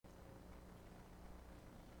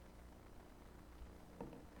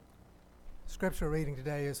Scripture reading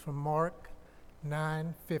today is from Mark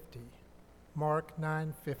 9:50. Mark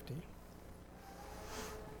 9:50.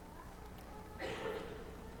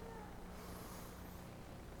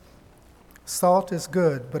 Salt is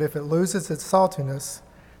good, but if it loses its saltiness,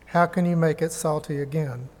 how can you make it salty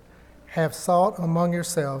again? Have salt among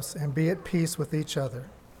yourselves and be at peace with each other.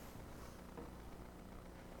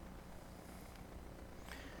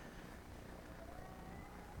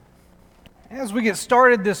 As we get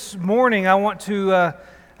started this morning, I want to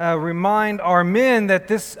remind our men that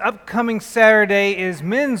this upcoming Saturday is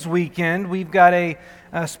Men's Weekend. We've got a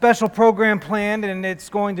special program planned, and it's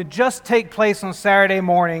going to just take place on Saturday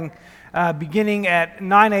morning, beginning at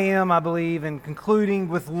 9 a.m., I believe, and concluding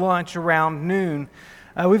with lunch around noon.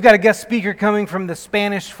 We've got a guest speaker coming from the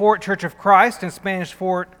Spanish Fort Church of Christ in Spanish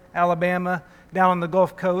Fort, Alabama, down on the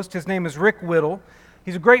Gulf Coast. His name is Rick Whittle.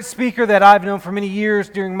 He's a great speaker that I've known for many years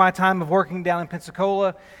during my time of working down in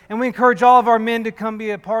Pensacola, and we encourage all of our men to come be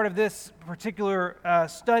a part of this particular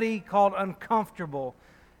study called Uncomfortable.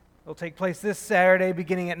 It'll take place this Saturday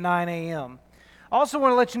beginning at 9 a.m. I also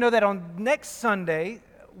want to let you know that on next Sunday,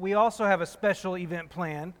 we also have a special event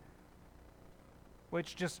planned,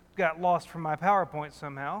 which just got lost from my PowerPoint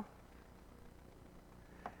somehow.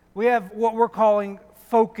 We have what we're calling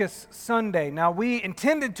Focus Sunday. Now, we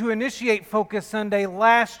intended to initiate Focus Sunday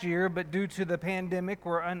last year, but due to the pandemic,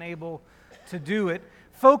 we're unable to do it.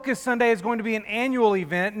 Focus Sunday is going to be an annual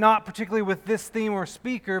event, not particularly with this theme or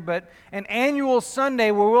speaker, but an annual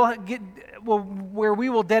Sunday where we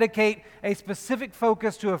will dedicate a specific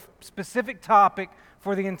focus to a specific topic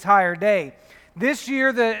for the entire day. This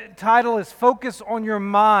year, the title is Focus on Your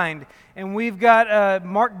Mind, and we've got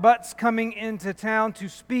Mark Butts coming into town to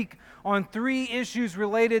speak on three issues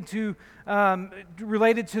related to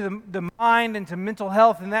the mind and to mental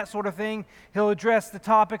health and that sort of thing. He'll address the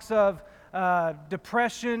topics of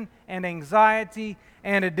depression and anxiety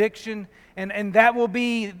and addiction, and that will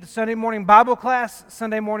be Sunday morning Bible class,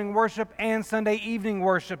 Sunday morning worship, and Sunday evening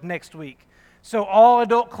worship next week. So all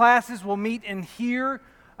adult classes will meet in here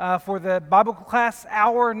for the Bible class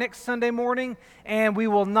hour next Sunday morning, and we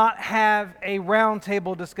will not have a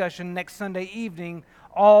roundtable discussion next Sunday evening,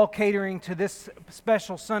 all catering to this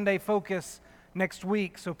special Sunday focus next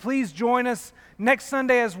week. So please join us next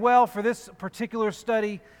Sunday as well for this particular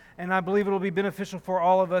study, and I believe it will be beneficial for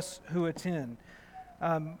all of us who attend.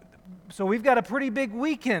 So we've got a pretty big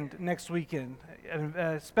weekend next weekend.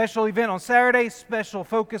 A special event on Saturday, special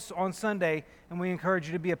focus on Sunday, and we encourage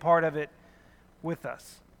you to be a part of it with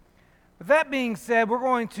us. With that being said, we're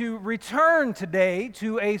going to return today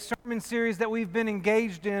to a sermon series that we've been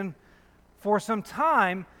engaged in for some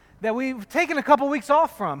time that we've taken a couple weeks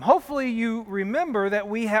off from. Hopefully you remember that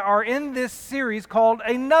we are in this series called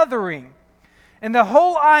Anothering. And the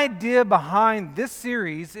whole idea behind this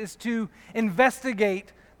series is to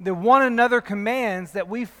investigate the one another commands that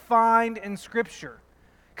we find in Scripture.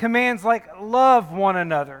 Commands like love one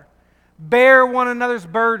another, bear one another's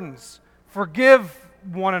burdens, forgive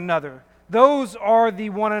one another. Those are the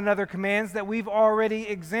one another commands that we've already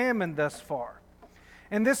examined thus far.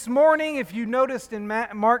 And this morning, if you noticed in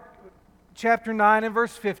Mark chapter 9 and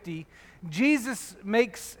verse 50, Jesus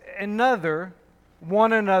makes another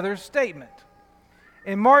one another statement.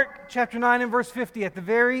 In Mark chapter 9 and verse 50, at the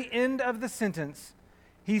very end of the sentence,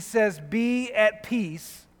 he says, "Be at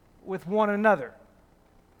peace with one another."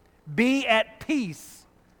 Be at peace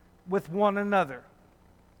with one another.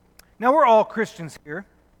 Now, we're all Christians here.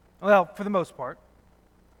 Well, for the most part.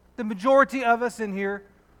 The majority of us in here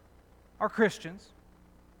are Christians.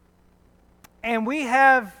 And we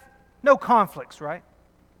have no conflicts, right?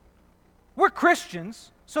 We're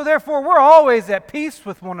Christians, so therefore we're always at peace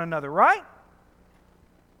with one another, right?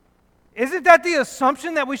 Isn't that the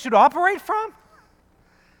assumption that we should operate from?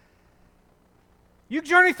 You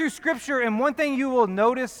journey through Scripture, and one thing you will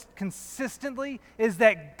notice consistently is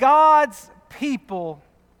that God's people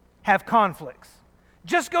have conflicts.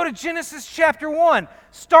 Just go to Genesis chapter 1.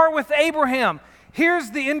 Start with Abraham.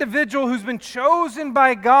 Here's the individual who's been chosen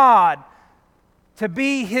by God to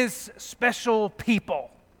be His special people.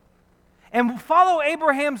 And follow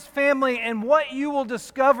Abraham's family, and what you will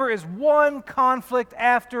discover is one conflict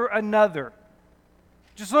after another.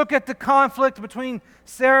 Just look at the conflict between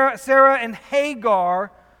Sarah and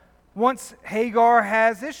Hagar once Hagar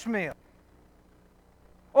has Ishmael.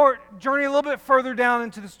 Or journey a little bit further down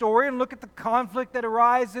into the story and look at the conflict that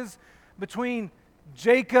arises between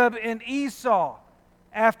Jacob and Esau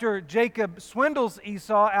after Jacob swindles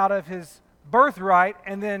Esau out of his birthright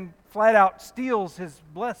and then flat out steals his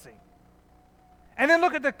blessing. And then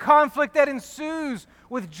look at the conflict that ensues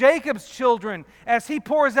with Jacob's children as he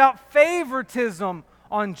pours out favoritism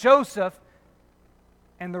on Joseph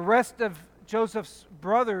And the rest of Joseph's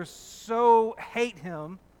brothers so hate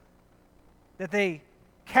him that they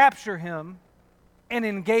capture him and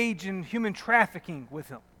engage in human trafficking with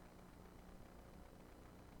him.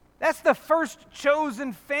 That's the first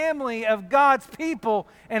chosen family of God's people,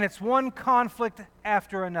 and it's one conflict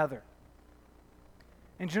after another.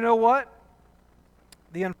 And you know what?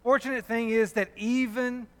 The unfortunate thing is that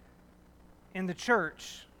even in the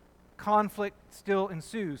church, conflict still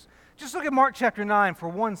ensues. Just look at Mark chapter 9 for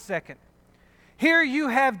 1 second. Here you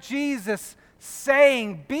have Jesus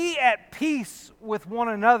saying, be at peace with one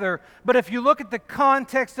another. But if you look at the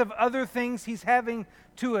context of other things he's having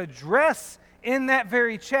to address in that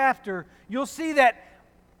very chapter, you'll see that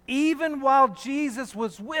even while Jesus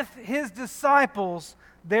was with his disciples,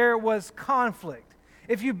 there was conflict.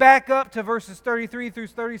 If you back up to verses 33 through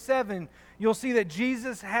 37, you'll see that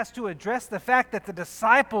Jesus has to address the fact that the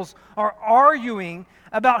disciples are arguing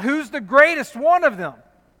about who's the greatest one of them.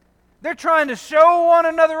 They're trying to show one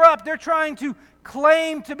another up. They're trying to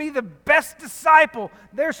claim to be the best disciple.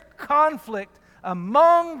 There's conflict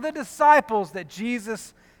among the disciples that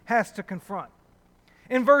Jesus has to confront.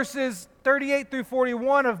 In verses 38 through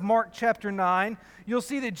 41 of Mark chapter 9, you'll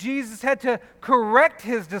see that Jesus had to correct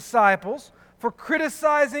his disciples for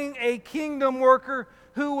criticizing a kingdom worker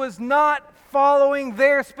who was not following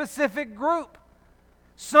their specific group.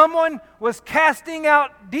 Someone was casting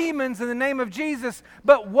out demons in the name of Jesus,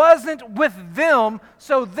 but wasn't with them,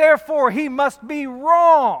 so therefore he must be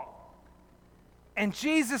wrong. And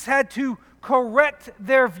Jesus had to correct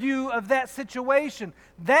their view of that situation.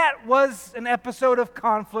 That was an episode of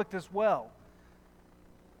conflict as well.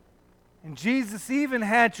 And Jesus even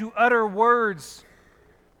had to utter words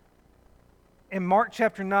in Mark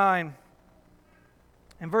chapter 9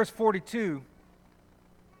 and verse 42.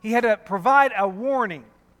 He had to provide a warning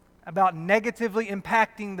about negatively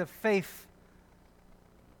impacting the faith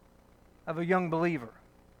of a young believer.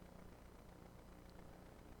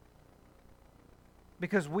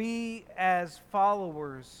 Because we as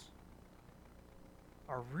followers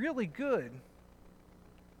are really good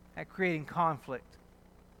at creating conflict.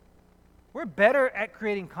 We're better at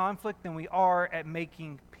creating conflict than we are at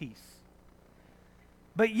making peace.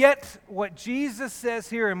 But yet, what Jesus says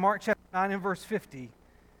here in Mark chapter 9 and verse 50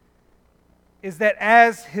 is that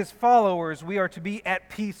as his followers, we are to be at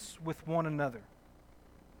peace with one another.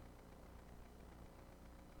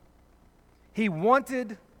 He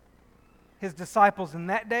wanted his disciples in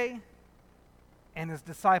that day and his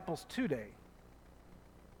disciples today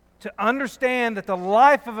to understand that the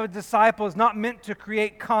life of a disciple is not meant to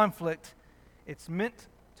create conflict, it's meant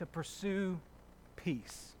to pursue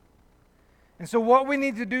peace. And so what we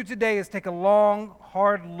need to do today is take a long,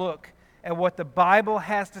 hard look at what the Bible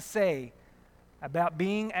has to say about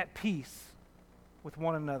being at peace with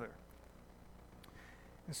one another.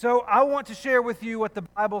 And so I want to share with you what the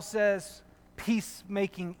Bible says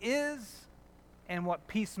peacemaking is and what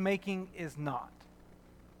peacemaking is not.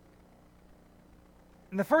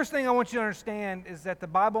 And the first thing I want you to understand is that the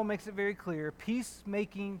Bible makes it very clear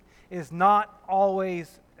peacemaking is not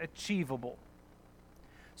always achievable.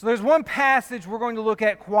 So there's one passage we're going to look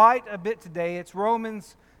at quite a bit today. It's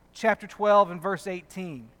Romans chapter 12 and verse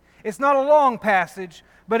 18. It's not a long passage,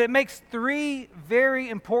 but it makes three very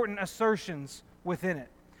important assertions within it.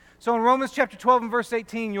 So in Romans chapter 12 and verse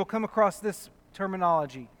 18, you'll come across this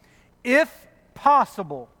terminology. If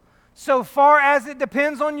possible, so far as it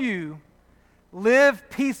depends on you, live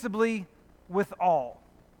peaceably with all.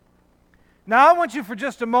 Now I want you for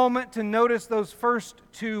just a moment to notice those first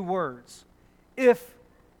two words. If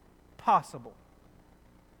possible.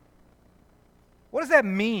 What does that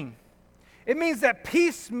mean? It means that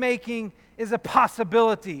peacemaking is a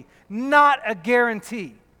possibility, not a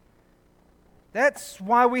guarantee. That's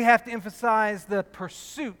why we have to emphasize the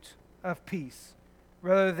pursuit of peace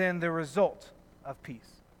rather than the result of peace.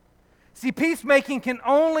 See, peacemaking can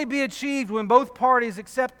only be achieved when both parties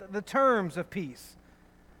accept the terms of peace.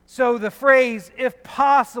 So the phrase, if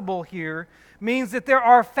possible, here means that there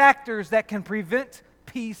are factors that can prevent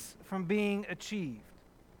peace from being achieved.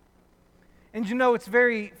 And you know, it's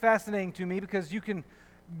very fascinating to me because you can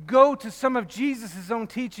go to some of Jesus' own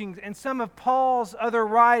teachings and some of Paul's other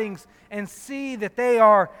writings and see that they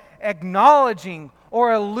are acknowledging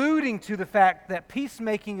or alluding to the fact that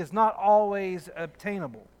peacemaking is not always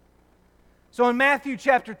obtainable. So in Matthew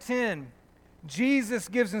chapter 10, Jesus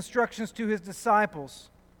gives instructions to his disciples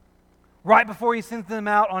right before he sends them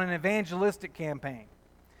out on an evangelistic campaign.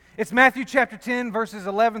 It's Matthew chapter 10, verses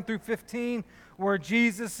 11 through 15, where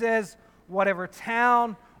Jesus says, whatever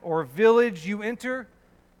town or village you enter,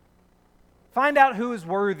 find out who is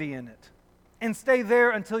worthy in it, and stay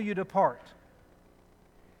there until you depart.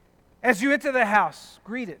 As you enter the house,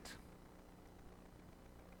 greet it.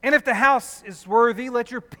 And if the house is worthy, let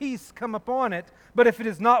your peace come upon it. But if it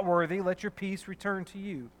is not worthy, let your peace return to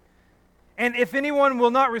you. And if anyone will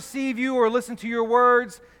not receive you or listen to your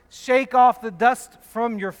words, shake off the dust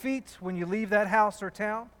from your feet when you leave that house or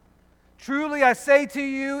town. Truly I say to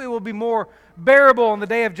you, it will be more bearable on the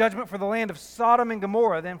day of judgment for the land of Sodom and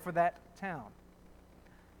Gomorrah than for that town.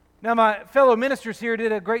 Now, my fellow ministers here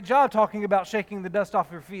did a great job talking about shaking the dust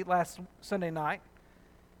off your feet last Sunday night.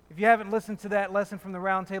 If you haven't listened to that lesson from the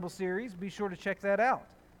Roundtable series, be sure to check that out.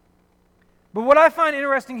 But what I find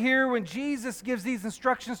interesting here when Jesus gives these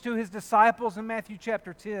instructions to his disciples in Matthew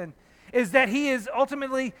chapter 10 is that he is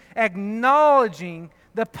ultimately acknowledging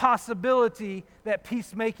the possibility that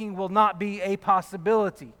peacemaking will not be a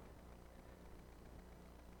possibility.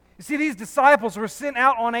 You see, these disciples were sent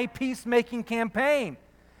out on a peacemaking campaign.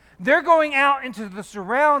 They're going out into the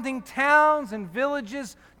surrounding towns and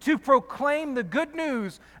villages to proclaim the good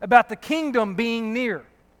news about the kingdom being near.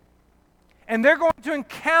 And they're going to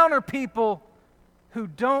encounter people who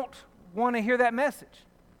don't want to hear that message.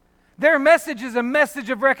 Their message is a message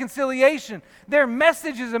of reconciliation. Their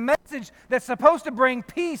message is a message that's supposed to bring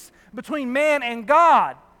peace between man and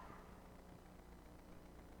God.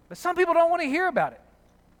 But some people don't want to hear about it.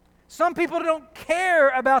 Some people don't care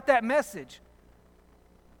about that message.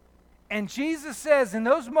 And Jesus says, in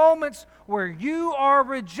those moments where you are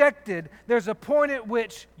rejected, there's a point at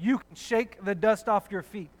which you can shake the dust off your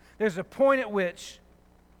feet. There's a point at which,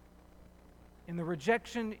 in the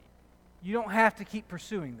rejection, you don't have to keep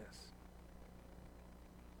pursuing this.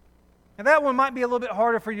 Now, that one might be a little bit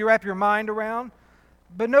harder for you to wrap your mind around,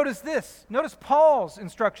 but notice this. Notice Paul's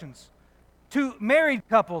instructions to married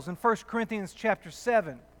couples in 1 Corinthians chapter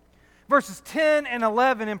 7. Verses 10 and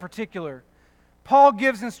 11 in particular. Paul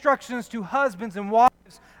gives instructions to husbands and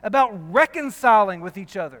wives about reconciling with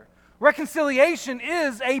each other. Reconciliation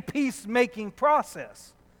is a peacemaking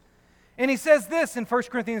process. And he says this in 1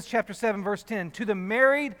 Corinthians chapter 7, verse 10, "To the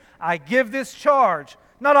married I give this charge,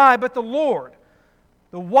 not I, but the Lord.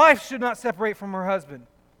 The wife should not separate from her husband.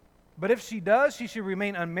 But if she does, she should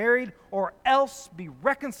remain unmarried or else be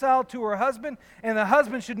reconciled to her husband, and the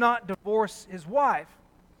husband should not divorce his wife."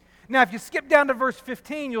 Now, if you skip down to verse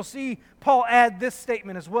 15, you'll see Paul add this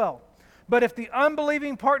statement as well. "But if the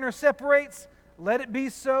unbelieving partner separates, let it be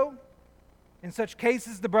so. In such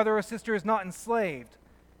cases, the brother or sister is not enslaved.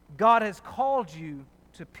 God has called you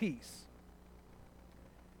to peace."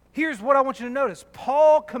 Here's what I want you to notice.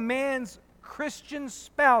 Paul commands Christian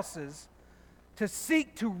spouses to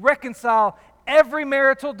seek to reconcile every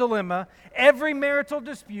marital dilemma, every marital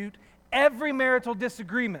dispute, every marital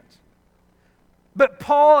disagreement. But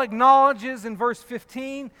Paul acknowledges in verse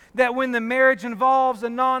 15 that when the marriage involves a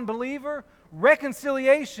non-believer,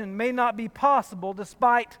 reconciliation may not be possible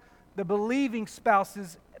despite the believing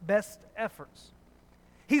spouse's best efforts.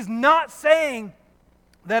 He's not saying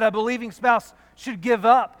that a believing spouse should give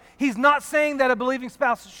up. He's not saying that a believing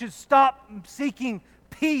spouse should stop seeking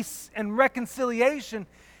peace and reconciliation.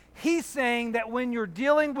 He's saying that when you're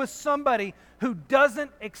dealing with somebody who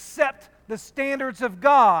doesn't accept the standards of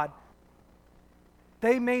God,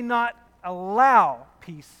 they may not allow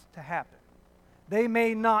peace to happen. They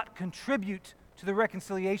may not contribute to the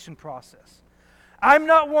reconciliation process. I'm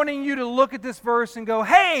not wanting you to look at this verse and go,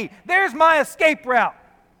 "Hey, there's my escape route.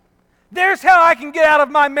 There's how I can get out of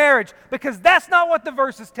my marriage," because that's not what the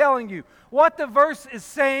verse is telling you. What the verse is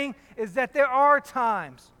saying is that there are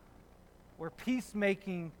times where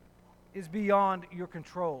peacemaking is beyond your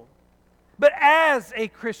control. But as a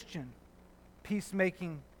Christian,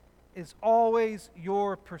 peacemaking is always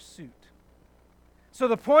your pursuit. So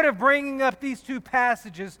the point of bringing up these two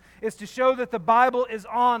passages is to show that the Bible is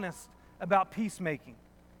honest about peacemaking.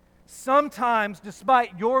 Sometimes,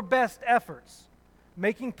 despite your best efforts,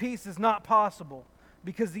 making peace is not possible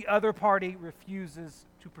because the other party refuses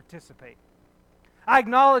to participate. I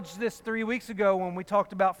acknowledged this 3 weeks ago when we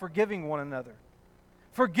talked about forgiving one another.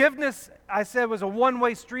 Forgiveness, I said, was a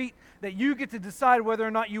one-way street that you get to decide whether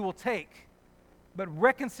or not you will take. But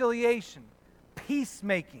reconciliation,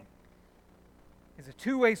 peacemaking, is a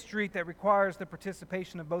two-way street that requires the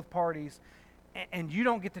participation of both parties, and you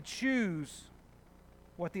don't get to choose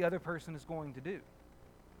what the other person is going to do.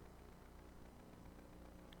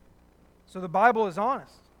 So the Bible is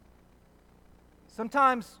honest.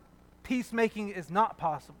 Sometimes peacemaking is not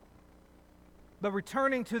possible. But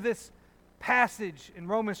returning to this passage in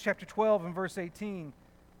Romans chapter 12 and verse 18,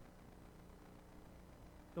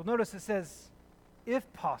 you'll notice it says,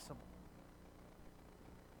 "if possible."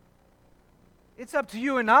 It's up to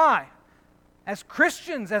you and I as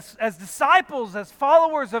Christians, as disciples, as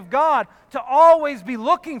followers of God, to always be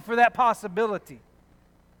looking for that possibility.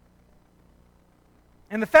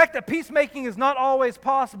 And the fact that peacemaking is not always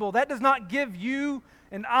possible, that does not give you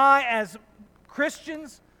and I as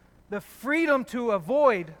Christians the freedom to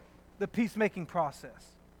avoid the peacemaking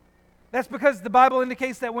process. That's because the Bible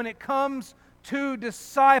indicates that when it comes to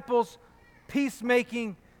disciples,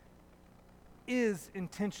 peacemaking is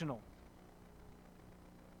intentional.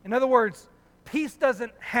 In other words, peace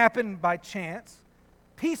doesn't happen by chance.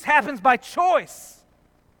 Peace happens by choice.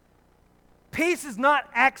 Peace is not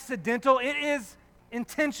accidental, it is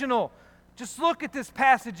intentional. Just look at this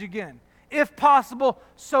passage again. If possible,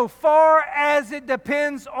 so far as it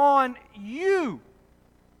depends on you.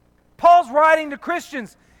 Paul's writing to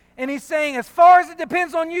Christians, and he's saying, as far as it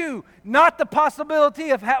depends on you, not the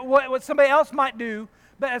possibility of what somebody else might do,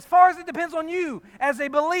 but as far as it depends on you, as a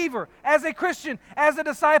believer, as a Christian, as a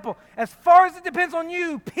disciple, as far as it depends on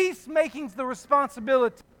you, peacemaking's the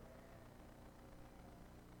responsibility.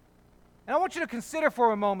 And I want you to consider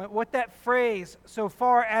for a moment what that phrase, so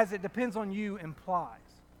far as it depends on you, implies.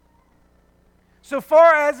 So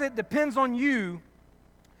far as it depends on you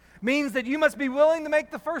means that you must be willing to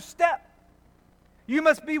make the first step. You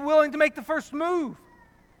must be willing to make the first move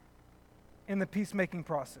in the peacemaking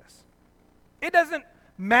process. It doesn't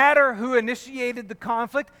matter who initiated the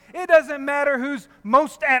conflict. It doesn't matter who's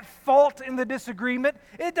most at fault in the disagreement.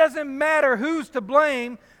 It doesn't matter who's to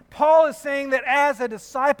blame. Paul is saying that as a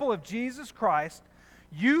disciple of Jesus Christ,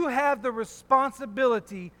 you have the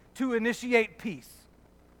responsibility to initiate peace.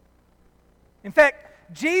 In fact,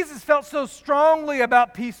 Jesus felt so strongly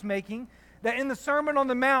about peacemaking that in the Sermon on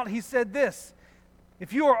the Mount, he said this: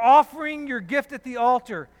 if you are offering your gift at the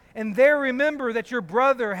altar and there remember that your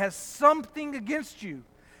brother has something against you,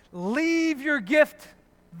 leave your gift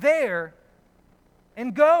there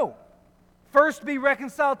and go. First be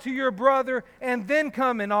reconciled to your brother and then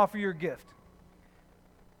come and offer your gift.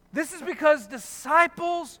 This is because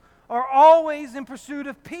disciples are always in pursuit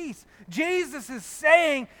of peace. Jesus is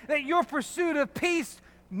saying that your pursuit of peace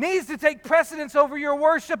needs to take precedence over your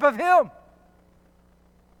worship of Him.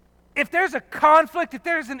 If there's a conflict, if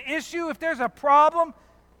there's an issue, if there's a problem,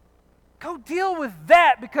 go deal with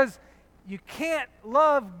that, because you can't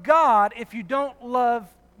love God if you don't love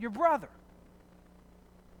your brother.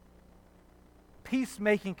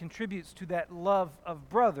 Peacemaking contributes to that love of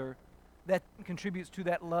brother, that contributes to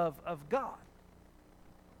that love of God.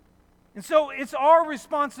 And so it's our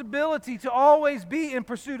responsibility to always be in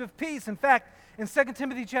pursuit of peace. In fact, in 2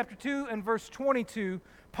 Timothy chapter 2 and verse 22,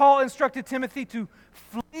 Paul instructed Timothy to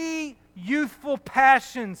flee youthful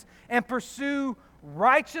passions and pursue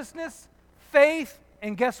righteousness, faith,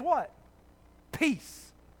 and guess what?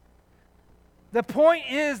 Peace. The point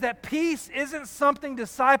is that peace isn't something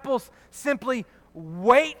disciples simply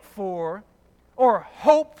wait for or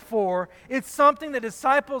hope for. It's something that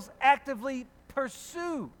disciples actively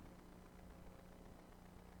pursue.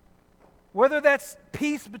 Whether that's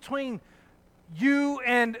peace between you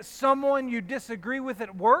and someone you disagree with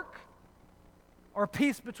at work, or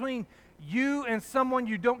peace between you and someone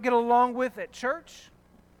you don't get along with at church,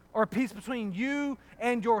 or peace between you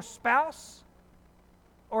and your spouse,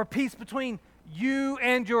 or peace between you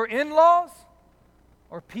and your in-laws,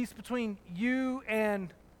 or peace between you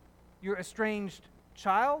and your estranged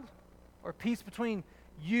child, or peace between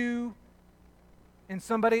you and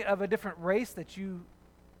somebody of a different race that you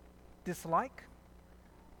dislike.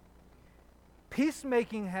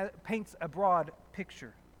 Peacemaking paints a broad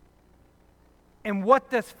picture. And what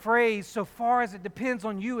this phrase, so far as it depends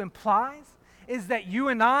on you, implies is that you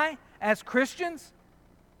and I, as Christians,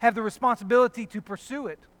 have the responsibility to pursue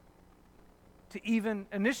it, to even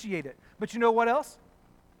initiate it. But you know what else?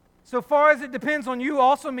 So far as it depends on you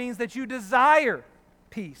also means that you desire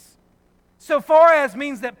peace. So far as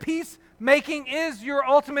means that peacemaking is your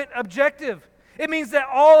ultimate objective. It means that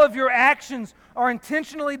all of your actions are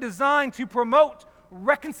intentionally designed to promote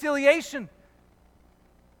reconciliation.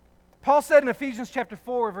 Paul said in Ephesians chapter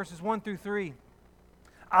 4, verses 1 through 3,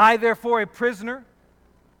 I, therefore, a prisoner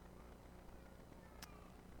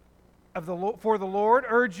for the Lord,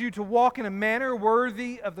 urge you to walk in a manner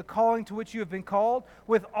worthy of the calling to which you have been called,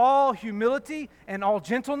 with all humility and all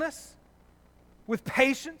gentleness, with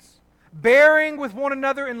patience, bearing with one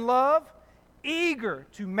another in love, eager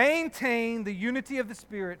to maintain the unity of the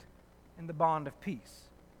Spirit in the bond of peace.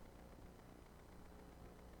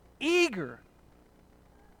 Eager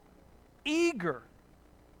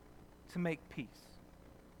to make peace.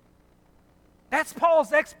 That's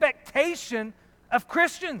Paul's expectation of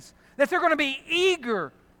Christians, that they're going to be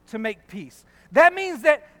eager to make peace. That means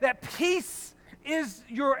that peace is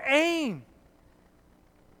your aim.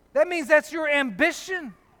 That means that's your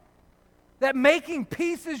ambition. That making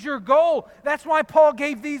peace is your goal. That's why Paul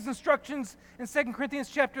gave these instructions in 2 Corinthians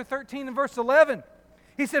chapter 13 and verse 11.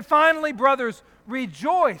 He said, finally, brothers,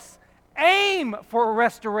 rejoice, aim for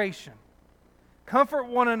restoration. Comfort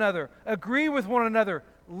one another, agree with one another,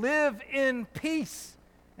 live in peace,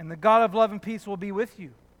 and the God of love and peace will be with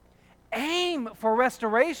you. Aim for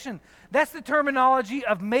restoration. That's the terminology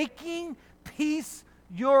of making peace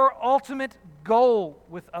your ultimate goal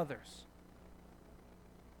with others.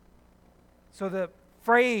 So the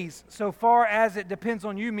phrase, so far as it depends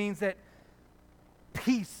on you, means that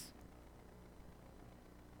peace,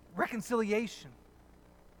 reconciliation,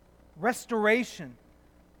 restoration,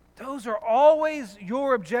 those are always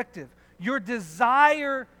your objective. Your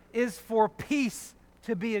desire is for peace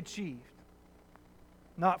to be achieved,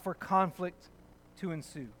 not for conflict to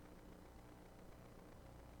ensue.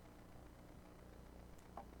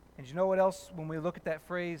 And you know what else, when we look at that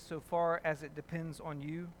phrase, so far as it depends on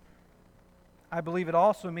you, I believe it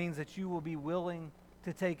also means that you will be willing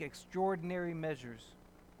to take extraordinary measures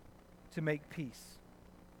to make peace.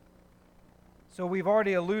 So we've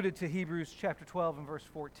already alluded to Hebrews chapter 12 and verse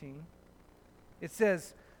 14. It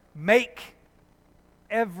says, make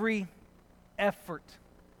every effort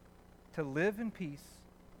to live in peace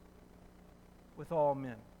with all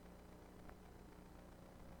men.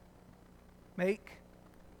 Make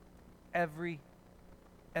every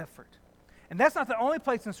effort. And that's not the only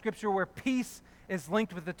place in Scripture where peace is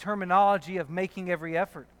linked with the terminology of making every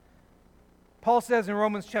effort. Paul says in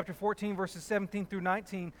Romans chapter 14, verses 17 through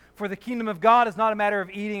 19, for the kingdom of God is not a matter of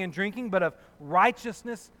eating and drinking, but of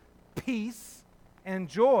righteousness, peace, and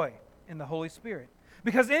joy in the Holy Spirit.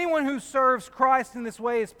 Because anyone who serves Christ in this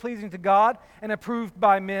way is pleasing to God and approved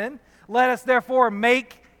by men. Let us therefore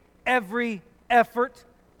make every effort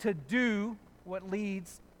to do what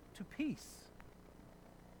leads to peace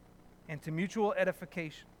and to mutual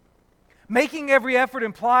edification. Making every effort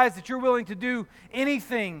implies that you're willing to do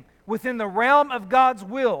anything within the realm of God's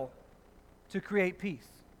will to create peace.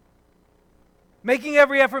 Making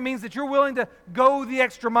every effort means that you're willing to go the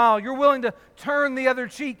extra mile. You're willing to turn the other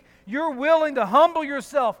cheek. You're willing to humble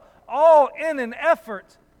yourself, all in an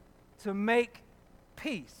effort to make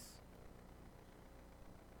peace.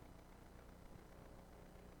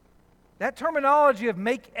 That terminology of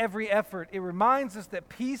make every effort, it reminds us that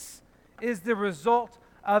peace is the result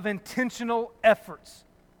of intentional efforts.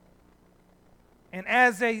 And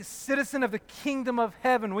as a citizen of the kingdom of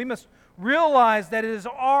heaven, we must realize that it is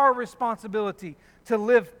our responsibility to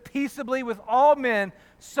live peaceably with all men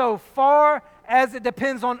so far as it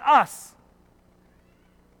depends on us.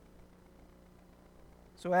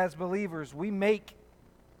 So as believers, we make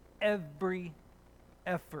every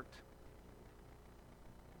effort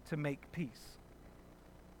to make peace.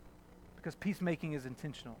 Because peacemaking is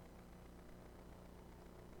intentional.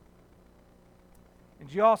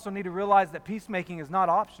 And you also need to realize that peacemaking is not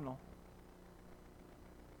optional.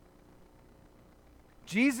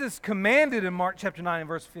 Jesus commanded in Mark chapter 9 and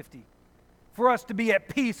verse 50 for us to be at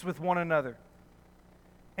peace with one another.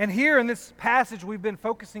 And here in this passage we've been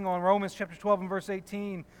focusing on, Romans chapter 12 and verse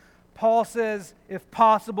 18, Paul says, if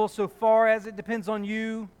possible, so far as it depends on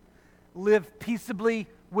you, live peaceably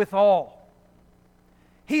with all.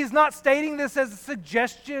 He's not stating this as a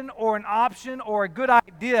suggestion or an option or a good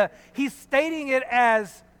idea. He's stating it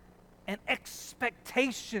as an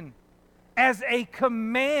expectation, as a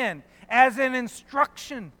command, as an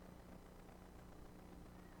instruction.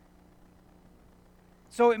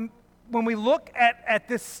 So when we look at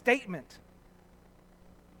this statement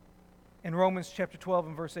in Romans chapter 12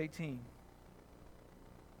 and verse 18,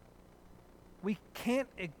 we can't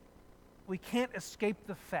escape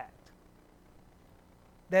the fact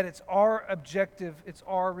that it's our objective, it's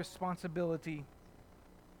our responsibility,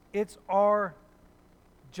 it's our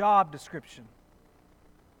job description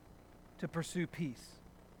to pursue peace.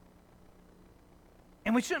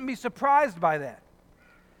 And we shouldn't be surprised by that.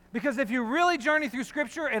 Because if you really journey through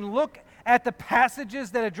Scripture and look at the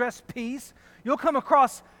passages that address peace, you'll come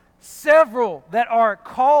across several that are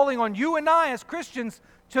calling on you and I as Christians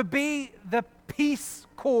to be the Peace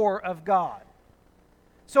Corps of God.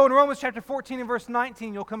 So in Romans chapter 14 and verse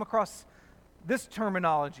 19, you'll come across this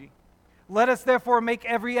terminology. Let us therefore make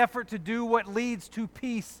every effort to do what leads to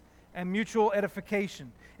peace and mutual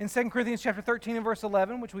edification. In 2 Corinthians chapter 13 and verse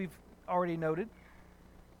 11, which we've already noted,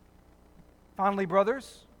 finally,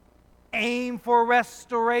 brothers, aim for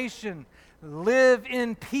restoration, live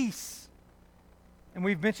in peace. And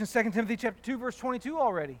we've mentioned 2 Timothy chapter 2 verse 22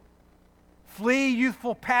 already. Flee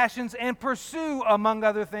youthful passions and pursue, among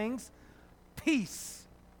other things, peace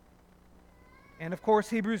And of course,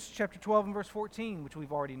 Hebrews chapter 12 and verse 14, which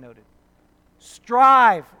we've already noted.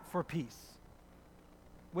 Strive for peace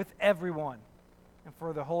with everyone and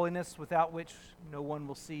for the holiness without which no one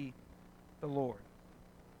will see the Lord.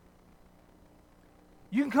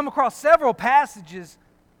 You can come across several passages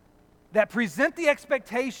that present the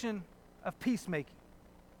expectation of peacemaking.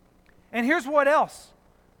 And here's what else.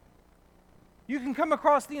 You can come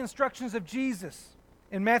across the instructions of Jesus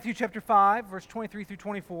in Matthew chapter 5, verse 23 through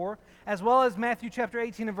 24, as well as Matthew chapter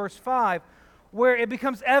 18 and verse 5, where it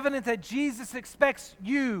becomes evident that Jesus expects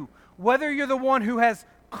you, whether you're the one who has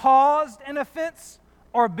caused an offense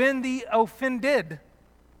or been the offended,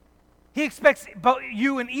 he expects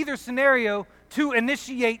you in either scenario to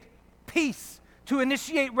initiate peace, to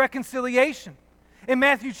initiate reconciliation. In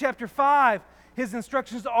Matthew chapter 5, his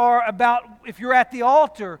instructions are about if you're at the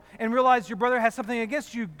altar and realize your brother has something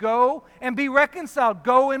against you, go and be reconciled.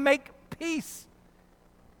 Go and make peace.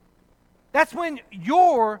 That's when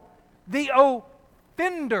you're the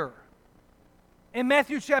offender. In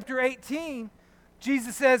Matthew chapter 18,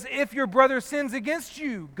 Jesus says, if your brother sins against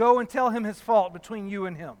you, go and tell him his fault between you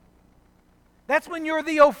and him. That's when you're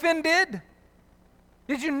the offended.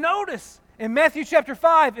 Did you notice in Matthew chapter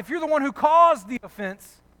 5, if you're the one who caused the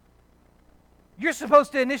offense, you're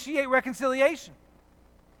supposed to initiate reconciliation.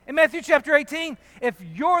 In Matthew chapter 18, if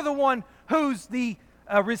you're the one who's the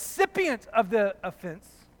recipient of the offense,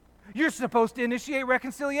 you're supposed to initiate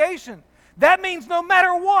reconciliation. That means no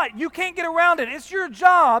matter what, you can't get around it. It's your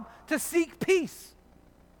job to seek peace.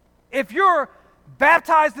 If you're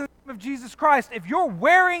baptized in the name of Jesus Christ, if you're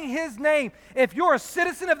wearing His name, if you're a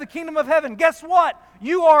citizen of the kingdom of heaven, guess what?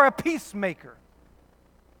 You are a peacemaker.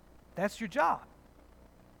 That's your job.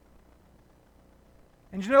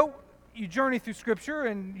 And you know, you journey through Scripture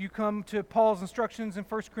and you come to Paul's instructions in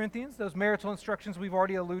 1 Corinthians, those marital instructions we've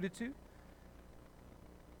already alluded to.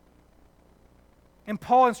 And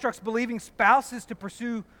Paul instructs believing spouses to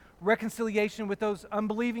pursue reconciliation with those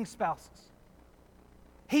unbelieving spouses.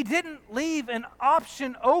 He didn't leave an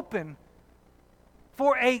option open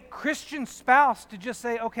for a Christian spouse to just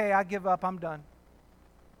say, okay, I give up, I'm done.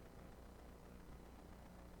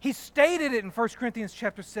 He stated it in 1 Corinthians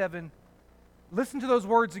chapter 7. Listen to those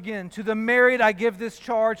words again. To the married I give this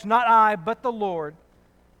charge, not I, but the Lord.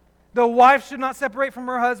 The wife should not separate from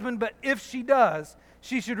her husband, but if she does,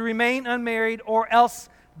 she should remain unmarried or else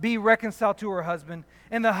be reconciled to her husband,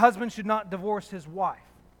 and the husband should not divorce his wife.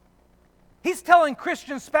 He's telling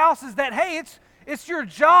Christian spouses that, hey, it's your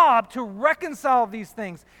job to reconcile these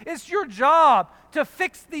things. It's your job to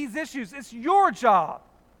fix these issues. It's your job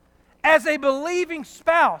as a believing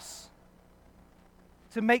spouse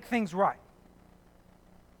to make things right.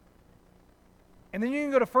 And then you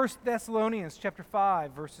can go to 1 Thessalonians chapter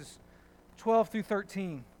 5, verses 12 through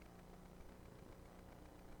 13,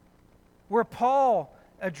 where Paul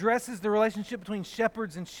addresses the relationship between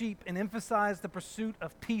shepherds and sheep and emphasizes the pursuit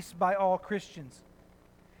of peace by all Christians.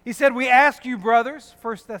 He said, we ask you, brothers,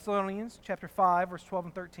 1 Thessalonians chapter 5, verse 12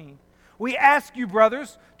 and 13, we ask you,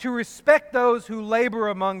 brothers, to respect those who labor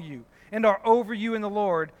among you and are over you in the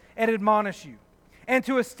Lord and admonish you, and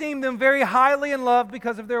to esteem them very highly in love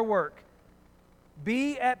because of their work.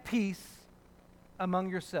 Be at peace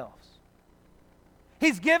among yourselves.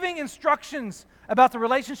 He's giving instructions about the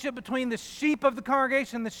relationship between the sheep of the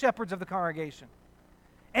congregation and the shepherds of the congregation.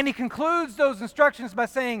 And he concludes those instructions by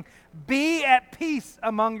saying, be at peace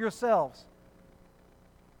among yourselves.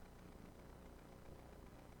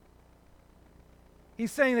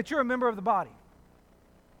 He's saying that you're a member of the body.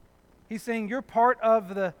 He's saying you're part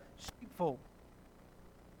of the sheepfold.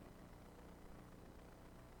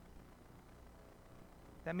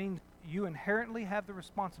 That means you inherently have the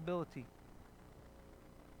responsibility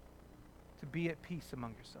to be at peace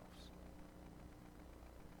among yourselves.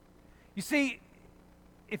 You see,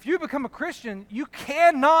 if you become a Christian, you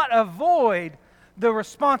cannot avoid the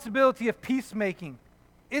responsibility of peacemaking.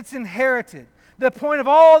 It's inherited. The point of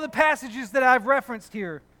all the passages that I've referenced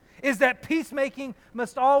here is that peacemaking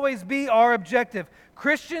must always be our objective.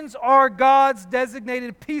 Christians are God's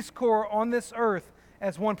designated Peace Corps on this earth,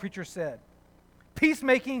 as one preacher said.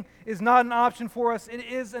 Peacemaking is not an option for us, it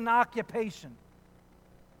is an occupation.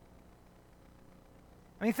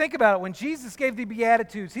 I mean, think about it. When Jesus gave the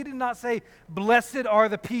Beatitudes, He did not say, blessed are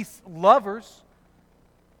the peace lovers,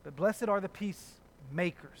 but blessed are the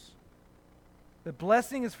peacemakers. The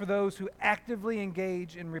blessing is for those who actively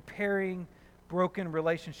engage in repairing broken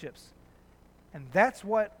relationships. And that's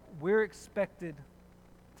what we're expected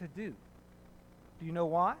to do. Do you know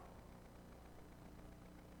why?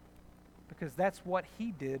 Because that's what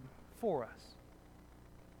He did for us.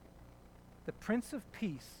 The Prince of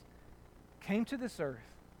Peace came to this earth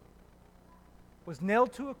was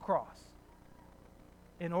nailed to a cross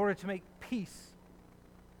in order to make peace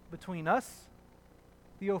between us,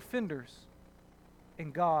 the offenders,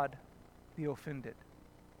 and God, the offended.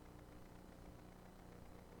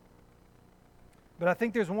 But I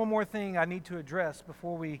think there's one more thing I need to address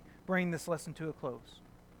before we bring this lesson to a close.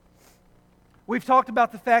 We've talked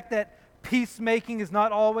about the fact that peacemaking is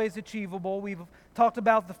not always achievable. We've talked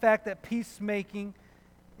about the fact that peacemaking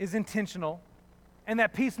is intentional and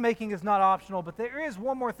that peacemaking is not optional. But there is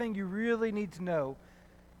one more thing you really need to know,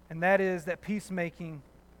 and that is that peacemaking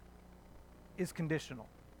is conditional.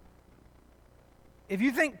 If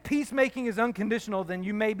you think peacemaking is unconditional, then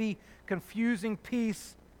you may be confusing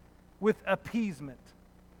peace with appeasement.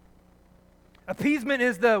 Appeasement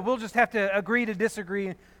is the we'll just have to agree to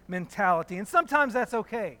disagree mentality, and sometimes that's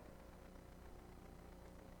okay.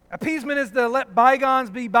 Appeasement is the let bygones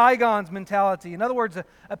be bygones mentality. In other words,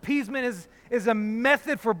 appeasement is a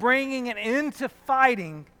method for bringing an end to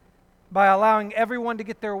fighting by allowing everyone to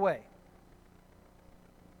get their way.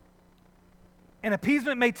 And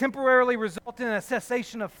appeasement may temporarily result in a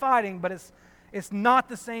cessation of fighting, but it's not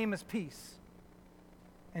the same as peace.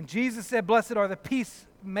 And Jesus said, "Blessed are the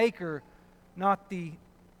peacemaker, not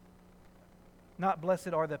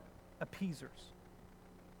blessed are the appeasers."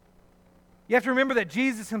 You have to remember that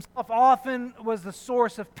Jesus himself often was the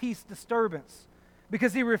source of peace disturbance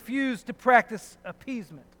because he refused to practice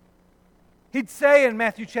appeasement. He'd say in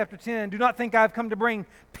Matthew chapter 10, "Do not think I have come to bring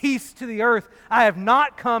peace to the earth. I have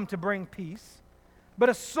not come to bring peace, but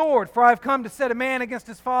a sword. For I have come to set a man against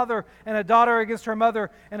his father, and a daughter against her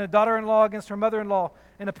mother, and a daughter-in-law against her mother-in-law.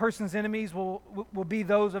 And a person's enemies will be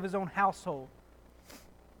those of his own household."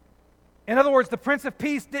 In other words, the Prince of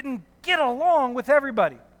Peace didn't get along with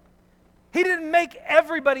everybody. He didn't make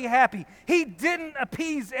everybody happy. He didn't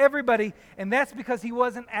appease everybody, and that's because he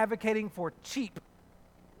wasn't advocating for cheap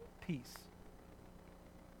peace.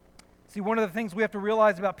 See, one of the things we have to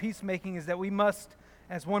realize about peacemaking is that we must,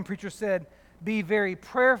 as one preacher said, be very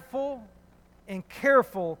prayerful and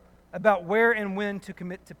careful about where and when to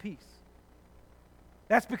commit to peace.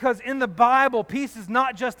 That's because in the Bible, peace is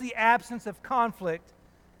not just the absence of conflict.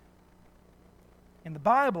 In the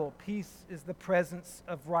Bible, peace is the presence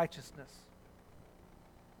of righteousness.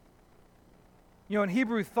 You know, in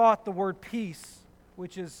Hebrew thought, the word peace,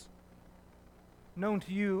 which is known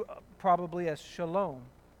to you probably as shalom,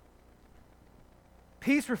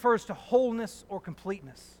 peace refers to wholeness or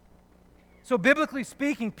completeness. So biblically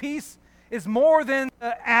speaking, peace is more than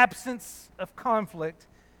the absence of conflict.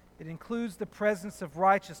 It includes the presence of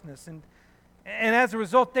righteousness. And as a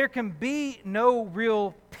result, there can be no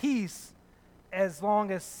real peace as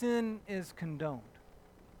long as sin is condoned.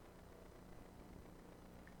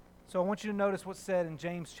 So I want you to notice what's said in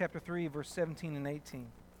James chapter 3, verse 17 and 18.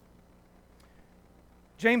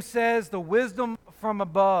 James says, "The wisdom from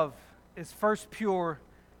above is first pure,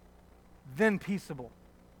 then peaceable."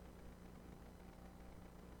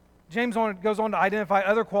 James goes on to identify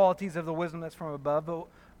other qualities of the wisdom that's from above, but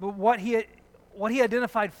what he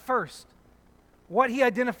identified first,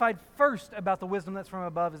 about the wisdom that's from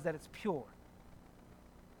above is that it's pure.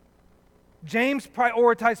 James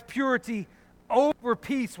prioritized purity over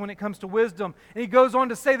peace when it comes to wisdom. And he goes on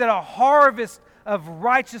to say that a harvest of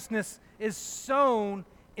righteousness is sown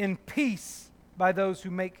in peace by those who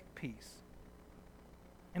make peace.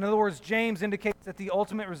 In other words, James indicates that the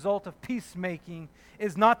ultimate result of peacemaking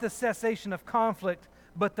is not the cessation of conflict,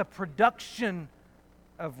 but the production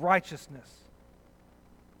of righteousness.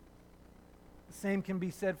 The same can be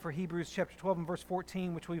said for Hebrews chapter 12 and verse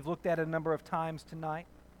 14, which we've looked at a number of times tonight.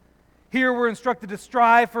 Here we're instructed to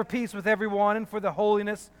strive for peace with everyone and for the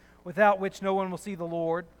holiness without which no one will see the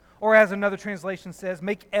Lord. Or as another translation says,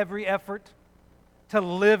 make every effort to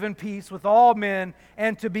live in peace with all men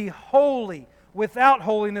and to be holy. Without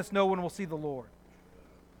holiness, no one will see the Lord.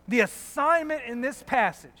 The assignment in this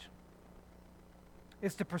passage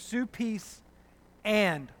is to pursue peace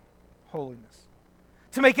and holiness.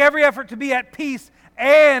 To make every effort to be at peace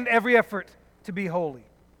and every effort to be holy.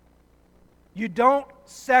 You don't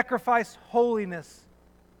sacrifice holiness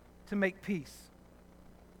to make peace.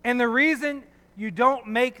 And the reason you don't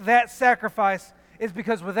make that sacrifice is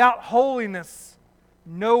because without holiness,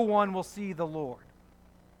 no one will see the Lord.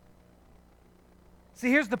 See,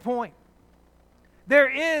 here's the point. There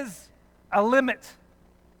is a limit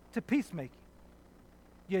to peacemaking.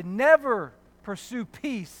 You never pursue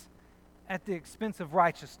peace at the expense of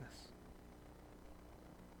righteousness.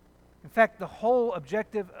 In fact, the whole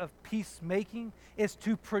objective of peacemaking is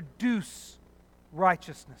to produce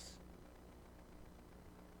righteousness.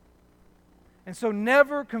 And so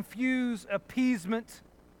never confuse appeasement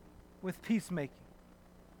with peacemaking.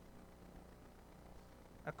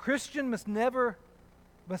 A Christian must never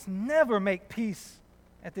make peace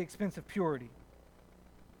at the expense of purity.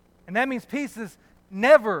 And that means peace is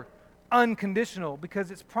never unconditional,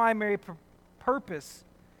 because its primary purpose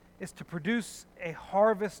is to produce a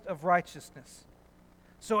harvest of righteousness.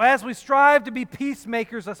 So as we strive to be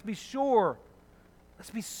peacemakers, let's be sure,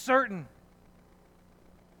 let's be certain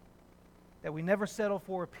that we never settle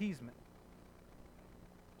for appeasement.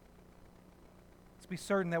 Let's be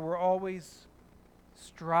certain that we're always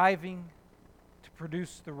striving to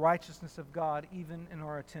produce the righteousness of God, even in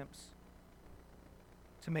our attempts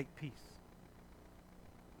to make peace.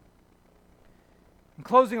 In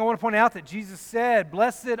closing, I want to point out that Jesus said,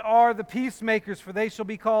 "Blessed are the peacemakers, for they shall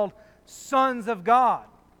be called sons of God."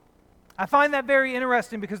 I find that very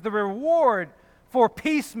interesting, because the reward for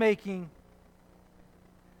peacemaking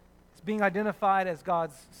is being identified as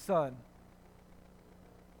God's son.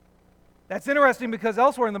 That's interesting because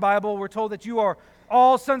elsewhere in the Bible we're told that you are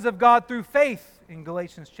all sons of God through faith in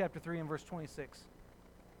Galatians chapter 3 and verse 26.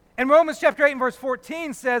 And Romans chapter 8 and verse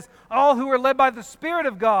 14 says, all who are led by the Spirit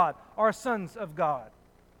of God are sons of God.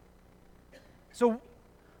 So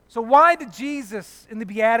why did Jesus in the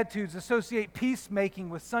Beatitudes associate peacemaking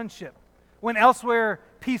with sonship when elsewhere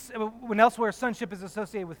sonship is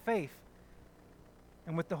associated with faith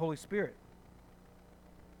and with the Holy Spirit?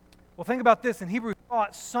 Well, think about this. In Hebrew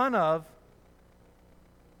thought, son of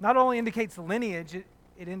not only indicates lineage,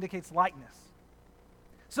 it indicates likeness.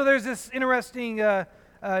 So there's this interesting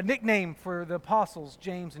nickname for the apostles,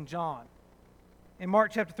 James and John. In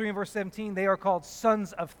Mark chapter 3 and verse 17, they are called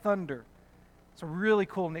sons of thunder. It's a really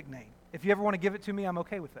cool nickname. If you ever want to give it to me, I'm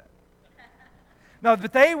okay with that. No,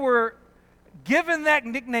 but they were given that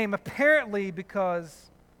nickname apparently because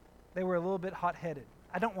they were a little bit hot-headed.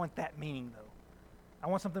 I don't want that meaning, though. I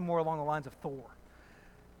want something more along the lines of Thor.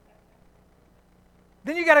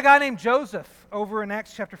 Then you got a guy named Joseph over in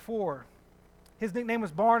Acts chapter 4. His nickname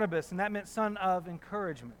was Barnabas, and that meant son of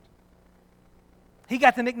encouragement. He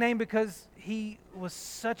got the nickname because he was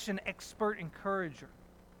such an expert encourager.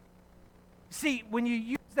 See, when you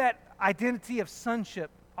use that identity of sonship,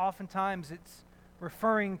 oftentimes it's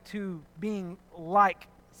referring to being like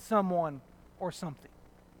someone or something.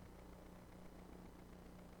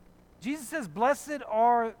 Jesus says, "Blessed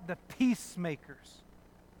are the peacemakers,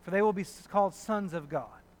 for they will be called sons of God."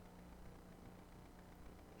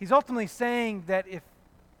 He's ultimately saying that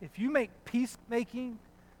if you make peacemaking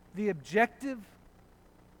the objective,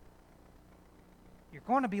 you're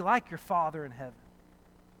going to be like your Father in heaven.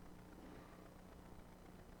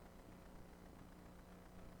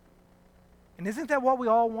 And isn't that what we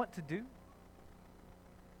all want to do?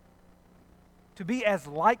 To be as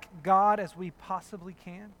like God as we possibly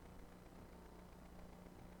can?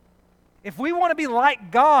 If we want to be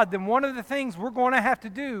like God, then one of the things we're going to have to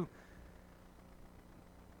do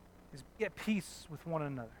is be at peace with one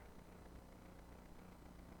another.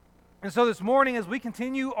 And so this morning, as we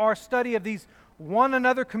continue our study of these one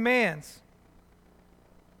another commands,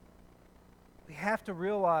 we have to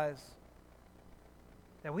realize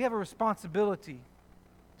that we have a responsibility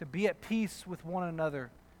to be at peace with one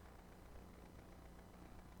another.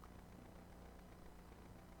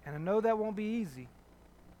 And I know that won't be easy,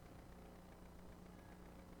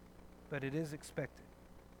 but it is expected.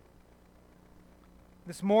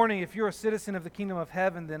 This morning, if you're a citizen of the kingdom of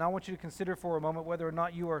heaven, then I want you to consider for a moment whether or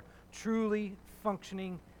not you are truly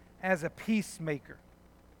functioning as a peacemaker.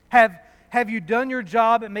 Have you done your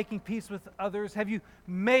job at making peace with others? Have you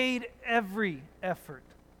made every effort?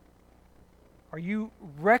 Are you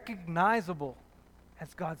recognizable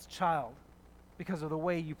as God's child because of the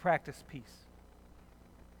way you practice peace?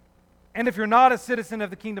 And if you're not a citizen of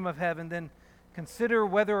the kingdom of heaven, then consider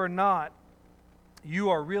whether or not you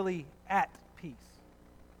are really at peace.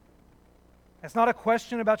 That's not a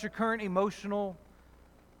question about your current emotional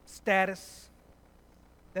status.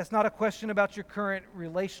 That's not a question about your current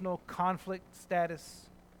relational conflict status.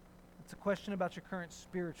 It's a question about your current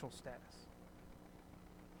spiritual status.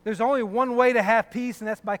 There's only one way to have peace, and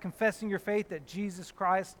that's by confessing your faith that Jesus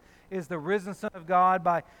Christ is the risen Son of God,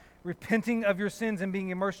 by repenting of your sins and being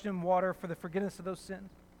immersed in water for the forgiveness of those sins.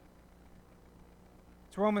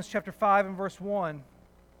 It's Romans chapter 5 and verse 1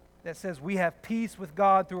 that says we have peace with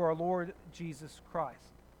God through our Lord Jesus Christ.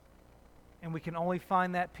 And we can only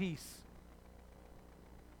find that peace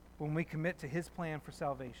when we commit to His plan for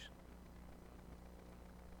salvation.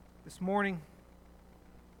 This morning,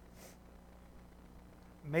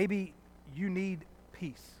 maybe you need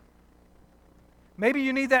peace. Maybe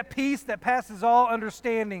you need that peace that passes all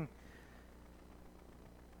understanding.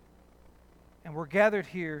 And we're gathered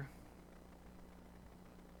here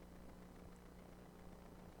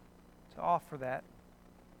to offer that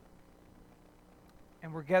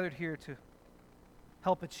And we're gathered here to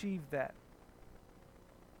help achieve that.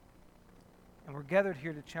 And we're gathered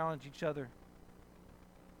here to challenge each other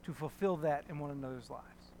to fulfill that in one another's lives.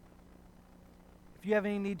 If you have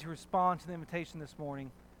any need to respond to the invitation this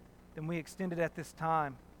morning, then we extend it at this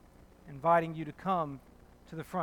time, inviting you to come to the front.